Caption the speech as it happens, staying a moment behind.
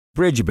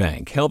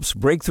Bridgebank helps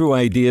breakthrough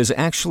ideas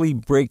actually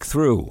break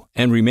through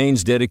and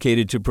remains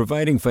dedicated to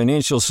providing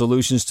financial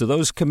solutions to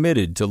those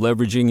committed to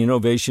leveraging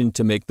innovation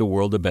to make the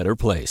world a better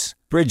place.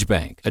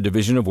 Bridgebank, a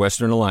division of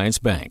Western Alliance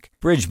Bank.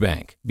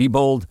 Bridgebank. Be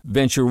bold,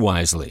 venture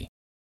wisely.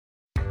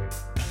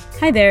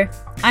 Hi there,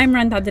 I'm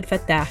Randa Abdel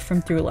Fattah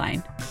from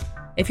Throughline.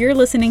 If you're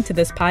listening to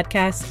this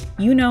podcast,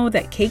 you know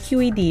that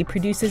KQED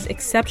produces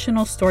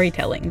exceptional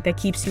storytelling that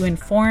keeps you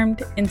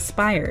informed,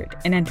 inspired,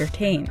 and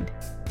entertained.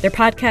 Their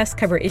podcasts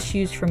cover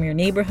issues from your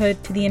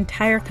neighborhood to the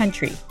entire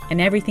country and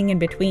everything in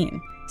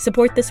between.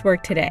 Support this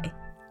work today.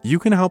 You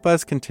can help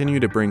us continue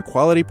to bring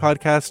quality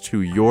podcasts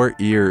to your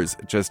ears.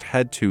 Just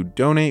head to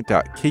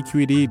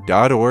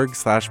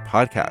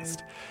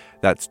donate.kqed.org/podcast.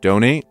 That's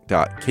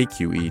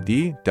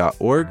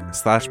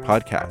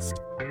donate.kqed.org/podcast.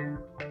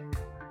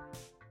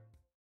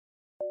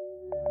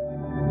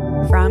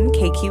 From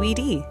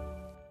KQED.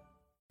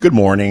 Good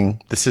morning.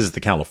 This is the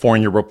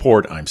California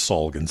Report. I'm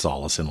Saul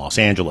Gonzalez in Los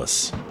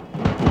Angeles.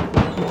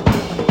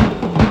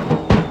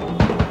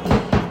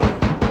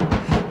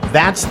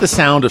 That's the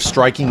sound of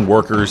striking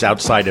workers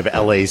outside of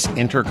LA's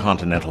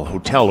Intercontinental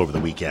Hotel over the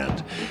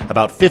weekend.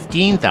 About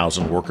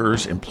 15,000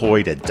 workers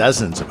employed at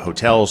dozens of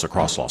hotels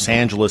across Los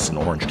Angeles and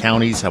Orange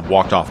counties have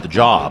walked off the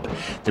job,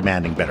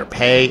 demanding better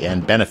pay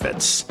and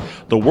benefits.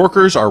 The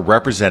workers are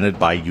represented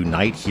by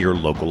Unite Here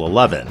Local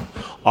 11.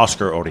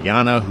 Oscar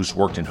Orellana, who's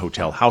worked in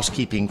hotel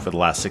housekeeping for the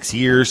last 6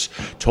 years,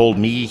 told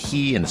me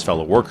he and his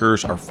fellow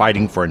workers are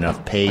fighting for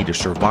enough pay to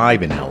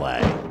survive in LA.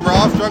 We're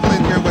all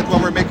struggling here with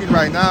what we're making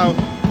right now,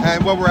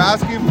 and what we're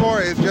asking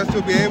for is just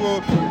to be able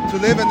to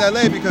live in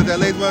LA, because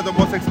LA is one of the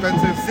most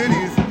expensive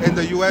cities in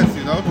the U.S.,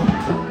 you know?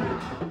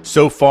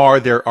 So far,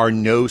 there are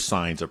no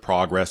signs of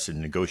progress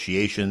in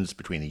negotiations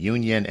between the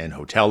union and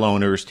hotel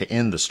owners to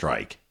end the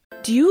strike.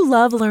 Do you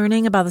love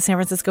learning about the San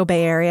Francisco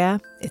Bay Area?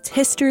 Its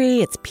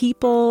history, its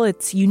people,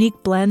 its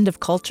unique blend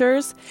of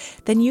cultures?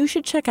 Then you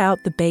should check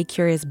out the Bay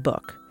Curious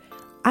book.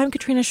 I'm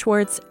Katrina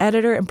Schwartz,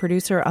 editor and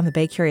producer on the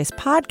Bay Curious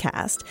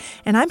podcast,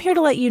 and I'm here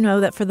to let you know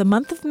that for the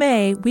month of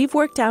May, we've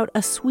worked out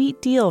a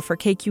sweet deal for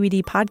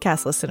KQED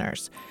podcast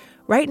listeners.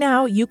 Right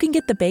now, you can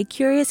get the Bay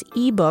Curious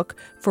ebook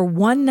for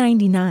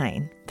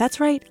 $1.99. That's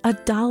right,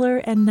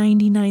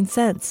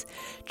 $1.99.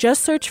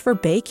 Just search for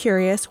Bay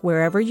Curious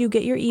wherever you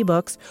get your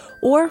ebooks,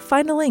 or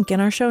find a link in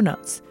our show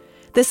notes.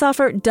 This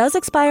offer does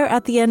expire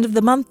at the end of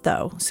the month,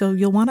 though, so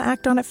you'll want to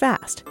act on it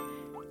fast.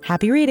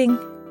 Happy reading!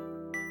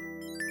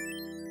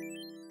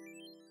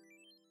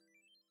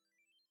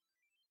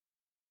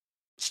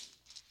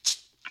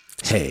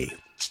 Hey,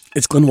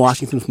 it's Glenn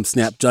Washington from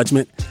Snap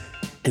Judgment,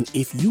 and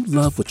if you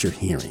love what you're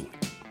hearing,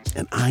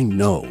 and I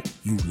know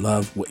you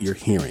love what you're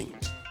hearing,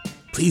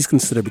 please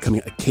consider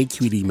becoming a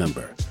KQED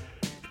member.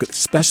 You get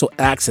special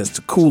access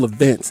to cool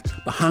events,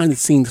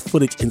 behind-the-scenes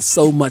footage, and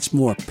so much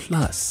more.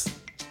 Plus,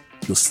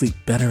 you'll sleep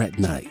better at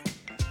night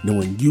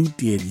knowing you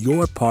did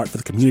your part for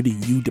the community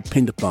you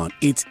depend upon.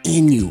 It's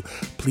in you.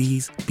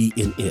 Please be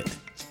in it.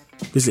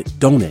 Visit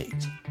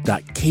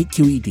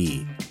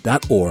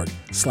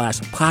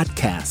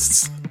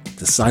donate.kqed.org/podcasts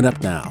to sign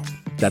up now.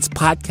 That's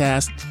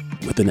podcast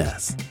with an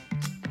S.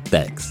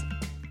 Thanks.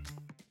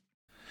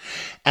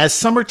 As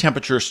summer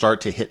temperatures start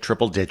to hit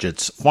triple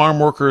digits, farm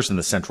workers in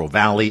the Central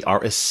Valley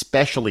are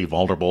especially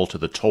vulnerable to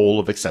the toll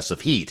of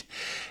excessive heat.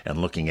 And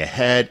looking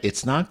ahead,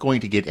 it's not going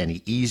to get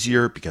any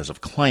easier because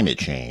of climate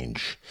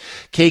change.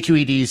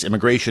 KQED's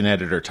immigration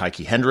editor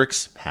Tyche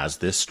Hendricks has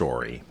this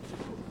story.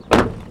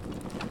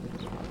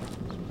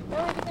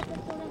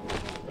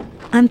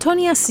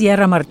 Antonia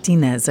Sierra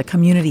Martinez, a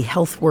community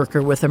health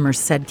worker with a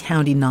Merced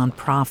County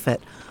nonprofit,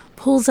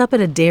 pulls up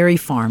at a dairy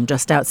farm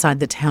just outside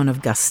the town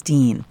of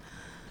Gustine.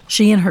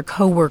 She and her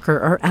coworker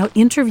are out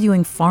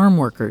interviewing farm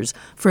workers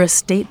for a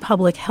state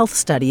public health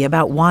study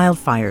about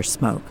wildfire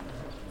smoke.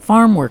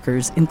 Farm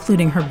workers,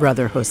 including her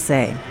brother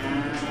Jose.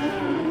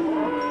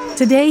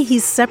 Today,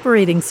 he's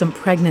separating some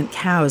pregnant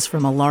cows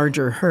from a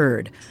larger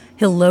herd.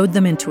 He'll load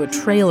them into a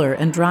trailer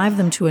and drive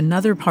them to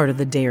another part of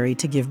the dairy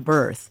to give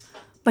birth.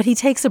 But he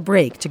takes a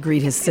break to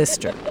greet his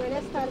sister.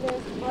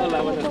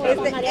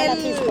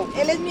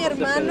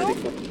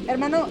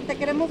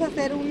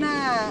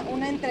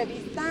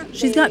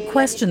 She's got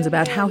questions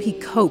about how he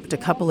coped a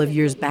couple of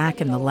years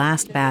back in the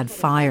last bad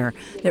fire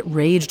that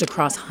raged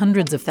across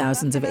hundreds of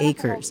thousands of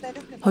acres.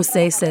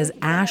 Jose says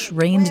ash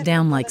rained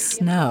down like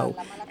snow,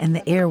 and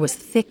the air was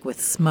thick with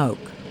smoke.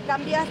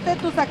 ¿Cambiaste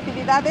tus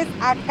actividades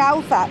a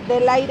causa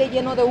del aire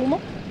lleno de humo?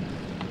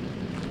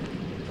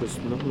 Pues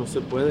no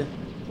se puede.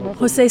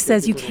 Jose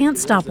says you can't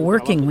stop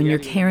working when you're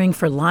caring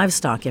for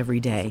livestock every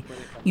day.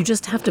 You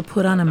just have to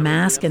put on a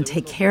mask and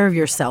take care of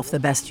yourself the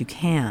best you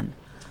can.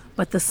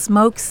 But the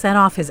smoke set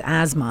off his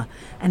asthma,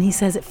 and he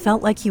says it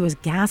felt like he was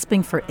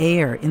gasping for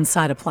air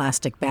inside a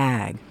plastic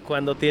bag.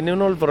 That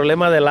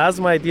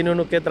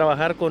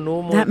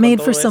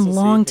made for some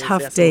long,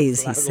 tough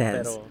days, he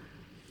says.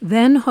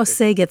 Then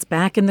Jose gets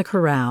back in the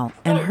corral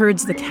and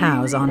herds the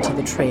cows onto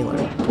the trailer.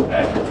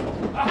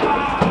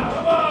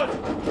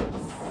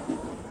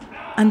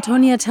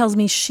 Antonia tells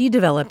me she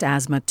developed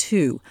asthma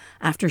too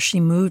after she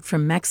moved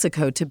from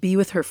Mexico to be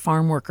with her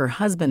farm worker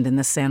husband in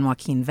the San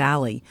Joaquin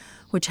Valley,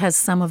 which has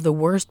some of the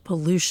worst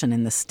pollution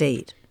in the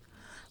state.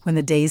 When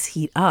the days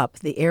heat up,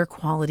 the air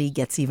quality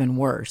gets even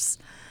worse.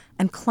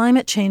 And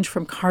climate change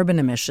from carbon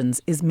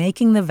emissions is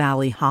making the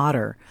valley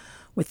hotter,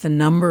 with the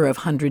number of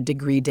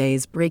 100-degree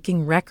days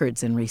breaking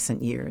records in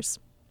recent years.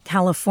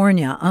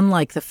 California,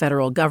 unlike the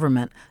federal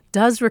government,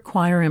 does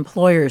require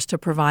employers to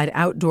provide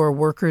outdoor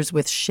workers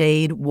with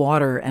shade,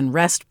 water, and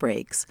rest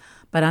breaks.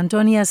 But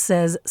Antonia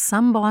says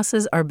some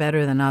bosses are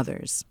better than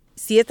others.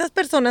 Si estas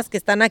personas que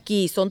están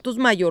aquí son tus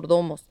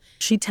mayordomos.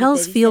 She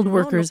tells field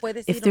workers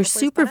if their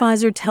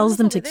supervisor tells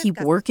them to keep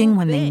working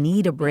when they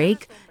need a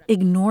break,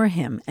 ignore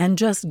him and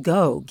just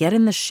go, get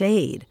in the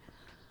shade.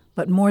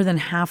 But more than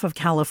half of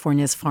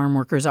California's farm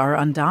workers are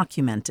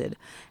undocumented,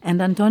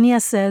 and Antonia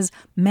says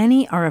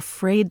many are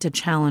afraid to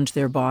challenge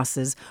their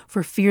bosses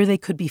for fear they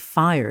could be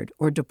fired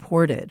or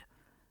deported.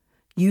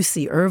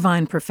 UC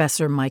Irvine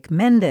professor Mike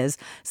Mendez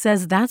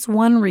says that's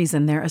one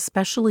reason they're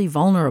especially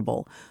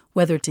vulnerable,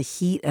 whether to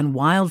heat and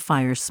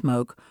wildfire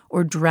smoke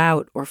or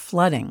drought or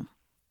flooding.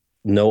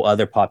 No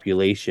other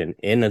population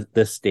in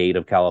the state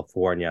of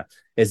California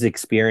is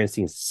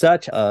experiencing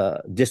such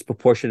a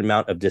disproportionate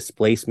amount of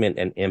displacement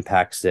and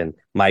impacts in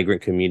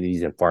migrant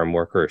communities and farm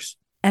workers.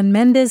 And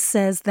Mendez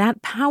says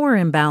that power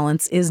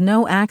imbalance is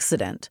no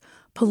accident.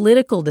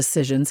 Political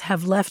decisions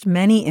have left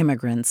many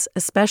immigrants,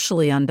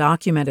 especially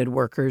undocumented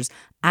workers,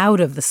 out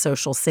of the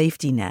social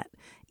safety net,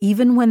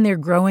 even when they're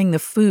growing the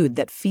food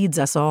that feeds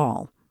us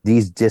all.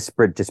 These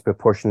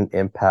disproportionate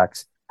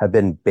impacts have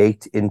been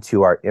baked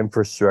into our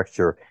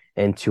infrastructure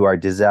and to our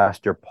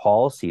disaster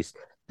policies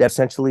that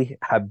essentially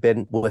have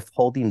been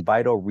withholding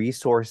vital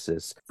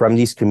resources from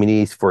these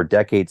communities for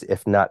decades,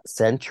 if not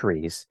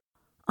centuries.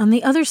 On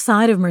the other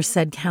side of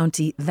Merced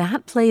County,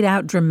 that played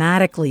out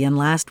dramatically in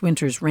last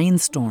winter's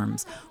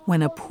rainstorms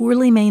when a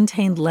poorly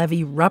maintained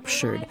levee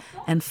ruptured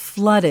and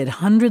flooded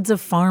hundreds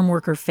of farm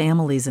worker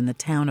families in the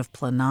town of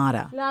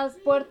Planada. Las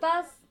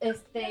puertas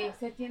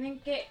se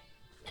tienen que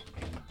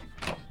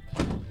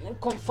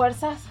con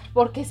fuerzas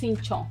porque se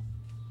hinchó.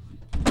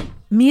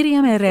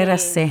 Miriam Herrera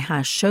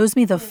Ceja shows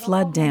me the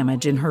flood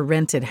damage in her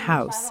rented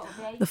house.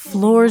 The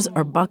floors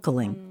are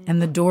buckling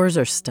and the doors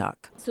are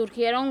stuck.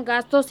 Surgieron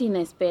gastos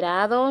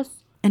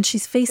inesperados. And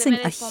she's facing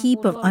a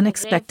heap of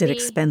unexpected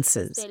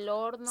expenses.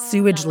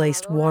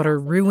 Sewage-laced water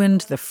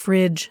ruined the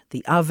fridge,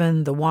 the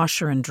oven, the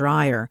washer and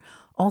dryer,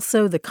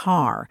 also the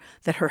car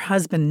that her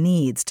husband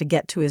needs to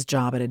get to his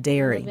job at a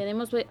dairy.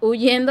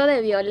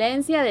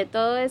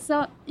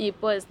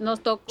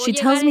 She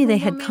tells me they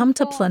had come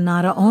to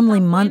Planada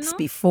only months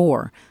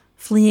before,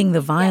 fleeing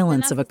the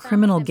violence of a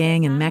criminal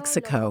gang in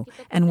Mexico,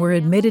 and were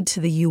admitted to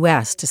the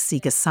U.S. to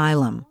seek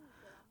asylum.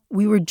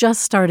 We were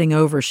just starting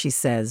over, she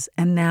says,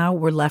 and now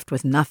we're left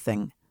with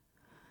nothing.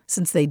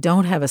 Since they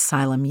don't have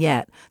asylum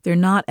yet, they're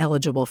not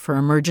eligible for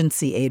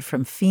emergency aid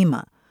from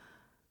FEMA.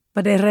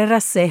 But Herrera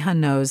Ceja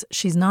knows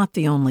she's not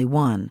the only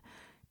one.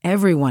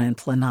 Everyone in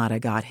Planada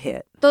got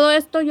hit. Todo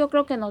esto yo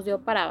creo que nos dio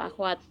para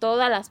abajo a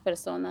todas las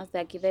personas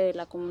de aquí de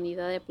la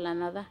comunidad de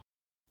Planada.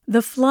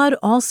 The flood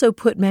also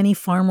put many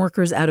farm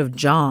workers out of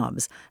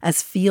jobs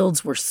as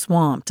fields were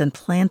swamped and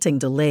planting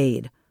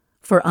delayed.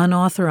 For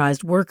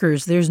unauthorized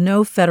workers, there's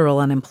no federal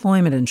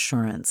unemployment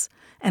insurance,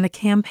 and a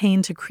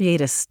campaign to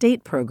create a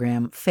state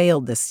program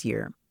failed this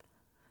year.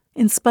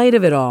 In spite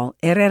of it all,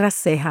 Herrera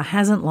Ceja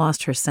hasn't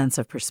lost her sense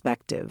of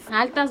perspective.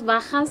 Altas,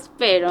 bajas,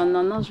 pero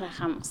no nos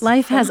rajamos.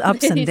 Life has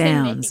ups and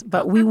downs,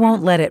 but we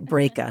won't let it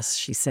break us,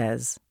 she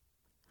says.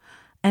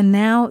 And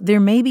now there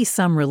may be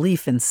some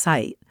relief in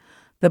sight.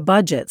 The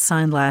budget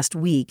signed last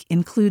week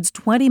includes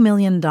 $20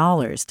 million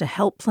to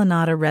help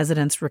Planada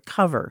residents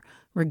recover,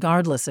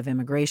 regardless of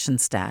immigration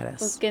status.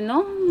 Pues que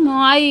no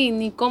hay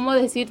ni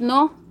cómo decir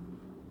no.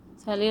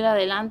 Salir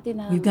adelante,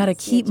 nada más. We've got to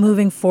keep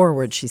moving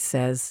forward, she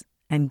says,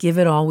 and give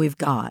it all we've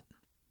got.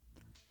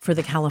 For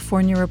the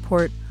California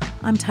Report,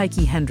 I'm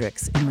Tyche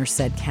Hendricks in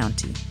Merced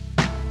County.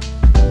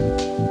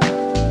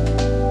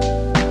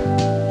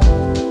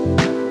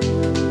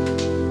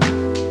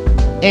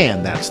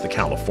 And that's the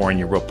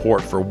California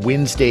Report for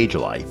Wednesday,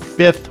 July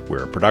 5th.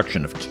 We're a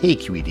production of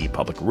KQED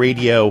Public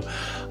Radio.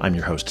 I'm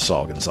your host,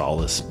 Saul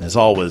Gonzalez. As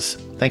always,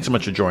 thanks so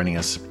much for joining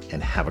us,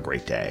 and have a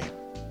great day.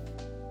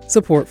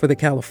 Support for the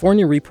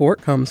California Report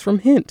comes from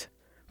Hint,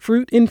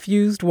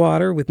 fruit-infused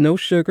water with no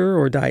sugar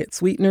or diet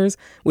sweeteners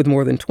with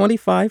more than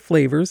 25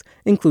 flavors,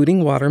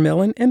 including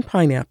watermelon and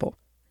pineapple.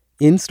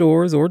 In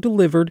stores or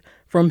delivered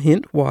from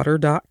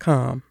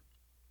hintwater.com.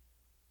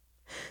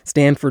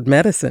 Stanford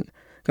Medicine,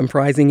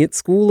 comprising its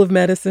School of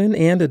Medicine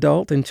and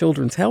adult and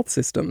children's health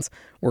systems,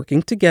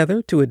 working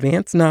together to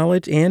advance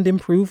knowledge and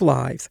improve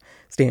lives.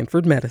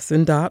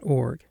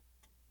 StanfordMedicine.org.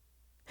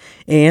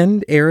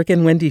 And Eric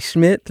and Wendy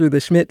Schmidt through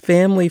the Schmidt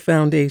Family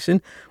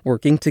Foundation,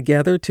 working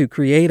together to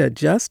create a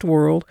just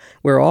world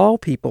where all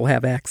people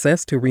have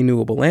access to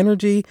renewable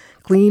energy,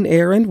 clean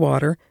air and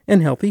water,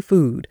 and healthy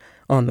food.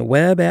 On the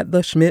web at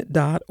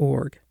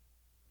theschmidt.org.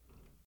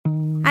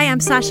 Hi,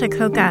 I'm Sasha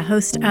Coca,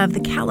 host of the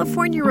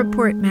California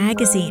Report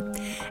magazine.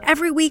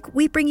 Every week,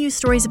 we bring you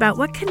stories about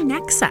what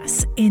connects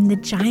us in the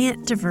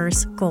giant,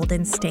 diverse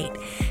Golden State.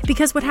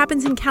 Because what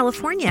happens in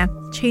California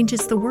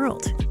changes the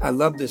world. I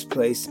love this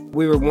place.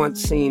 We were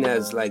once seen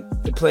as like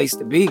the place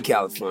to be,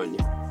 California.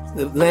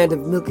 The land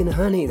of milk and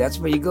honey. That's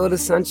where you go to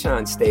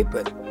Sunshine State,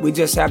 but we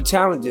just have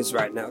challenges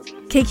right now.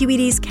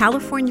 KQED's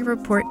California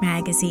Report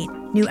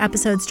magazine. New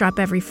episodes drop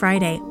every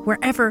Friday,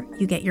 wherever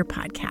you get your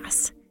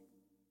podcasts.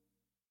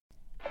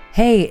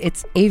 Hey,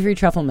 it's Avery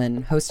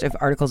Trufelman, host of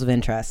Articles of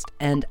Interest,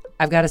 and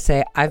I've got to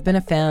say, I've been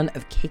a fan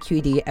of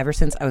KQED ever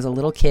since I was a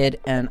little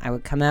kid, and I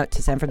would come out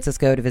to San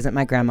Francisco to visit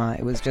my grandma.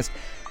 It was just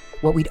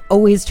what we'd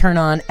always turn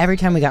on every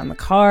time we got in the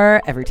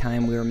car, every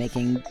time we were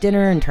making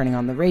dinner and turning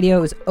on the radio.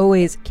 It was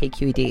always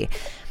KQED.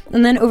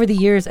 And then over the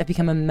years, I've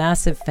become a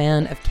massive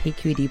fan of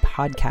KQED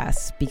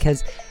podcasts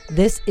because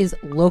this is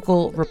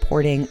local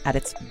reporting at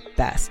its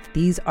best.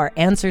 These are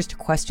answers to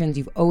questions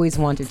you've always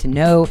wanted to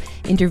know,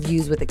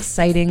 interviews with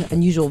exciting,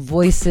 unusual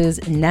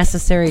voices,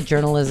 necessary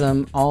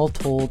journalism, all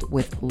told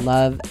with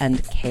love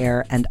and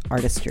care and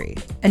artistry.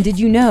 And did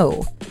you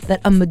know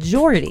that a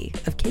majority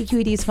of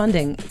KQED's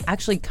funding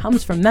actually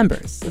comes from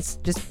members? It's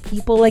just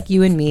people like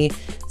you and me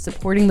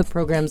supporting the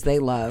programs they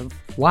love,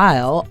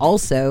 while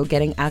also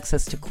getting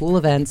access to cool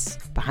events,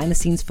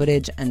 behind-the-scenes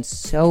footage, and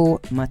so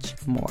much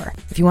more.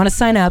 If you want to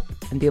sign up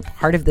and be a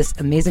part of this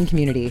amazing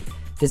community,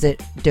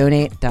 visit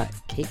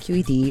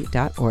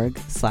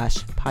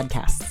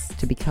donate.kqed.org/podcasts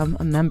to become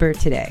a member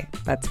today.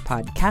 That's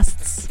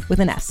podcasts with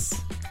an S.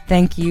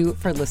 Thank you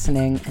for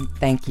listening, and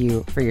thank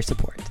you for your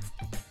support.